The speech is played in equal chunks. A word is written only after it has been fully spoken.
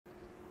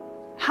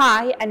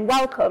Hi and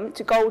welcome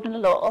to Golden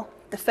Allure,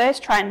 the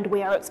first trend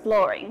we are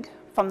exploring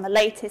from the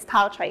latest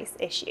Towel Trace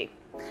issue.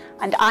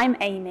 And I'm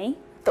Amy,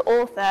 the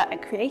author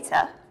and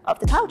creator of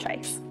the Towel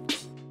Trace.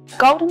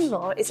 Golden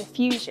Allure is a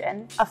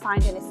fusion of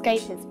finding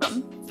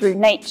escapism through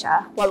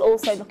nature while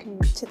also looking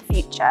to the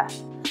future.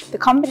 The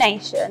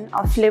combination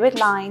of fluid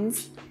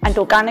lines and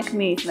organic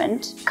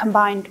movement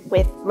combined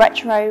with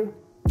retro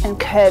and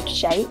curved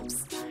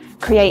shapes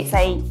creates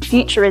a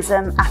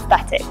futurism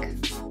aesthetic.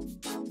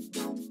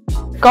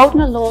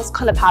 Golden Allure's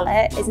colour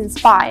palette is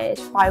inspired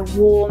by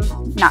warm,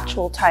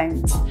 natural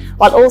tones,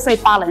 while also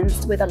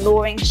balanced with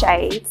alluring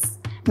shades,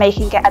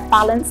 making it a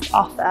balanced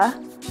offer,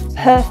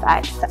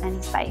 perfect for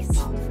any space.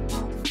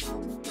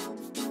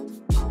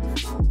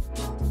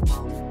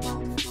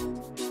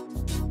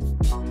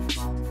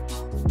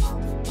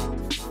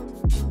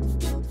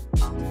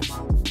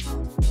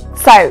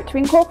 So, to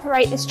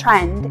incorporate this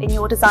trend in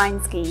your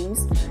design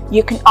schemes,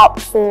 you can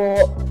opt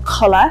for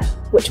colour,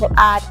 which will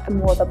add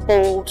more of a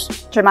bold,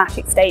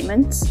 dramatic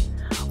statement.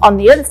 On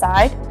the other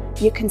side,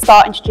 you can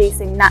start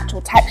introducing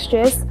natural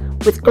textures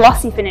with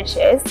glossy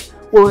finishes,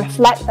 will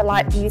reflect the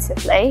light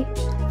beautifully,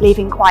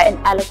 leaving quite an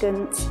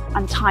elegant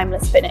and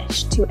timeless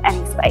finish to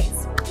any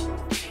space.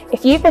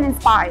 If you've been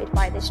inspired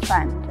by this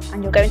trend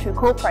and you're going to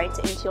incorporate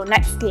it into your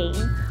next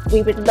scheme,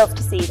 we would love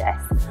to see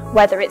this,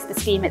 whether it's the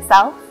scheme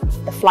itself,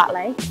 the flat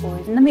lay, or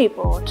even the mood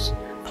board.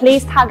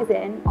 Please tag us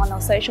in on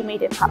our social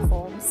media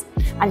platforms,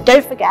 and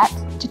don't forget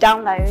to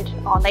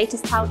download our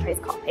latest Towel Trace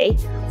copy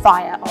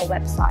via our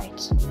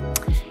website.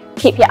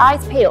 Keep your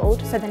eyes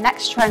peeled for the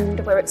next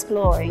trend we're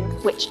exploring,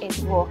 which is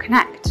Raw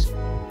Connect.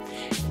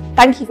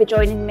 Thank you for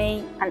joining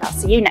me, and I'll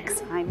see you next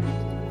time.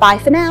 Bye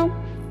for now.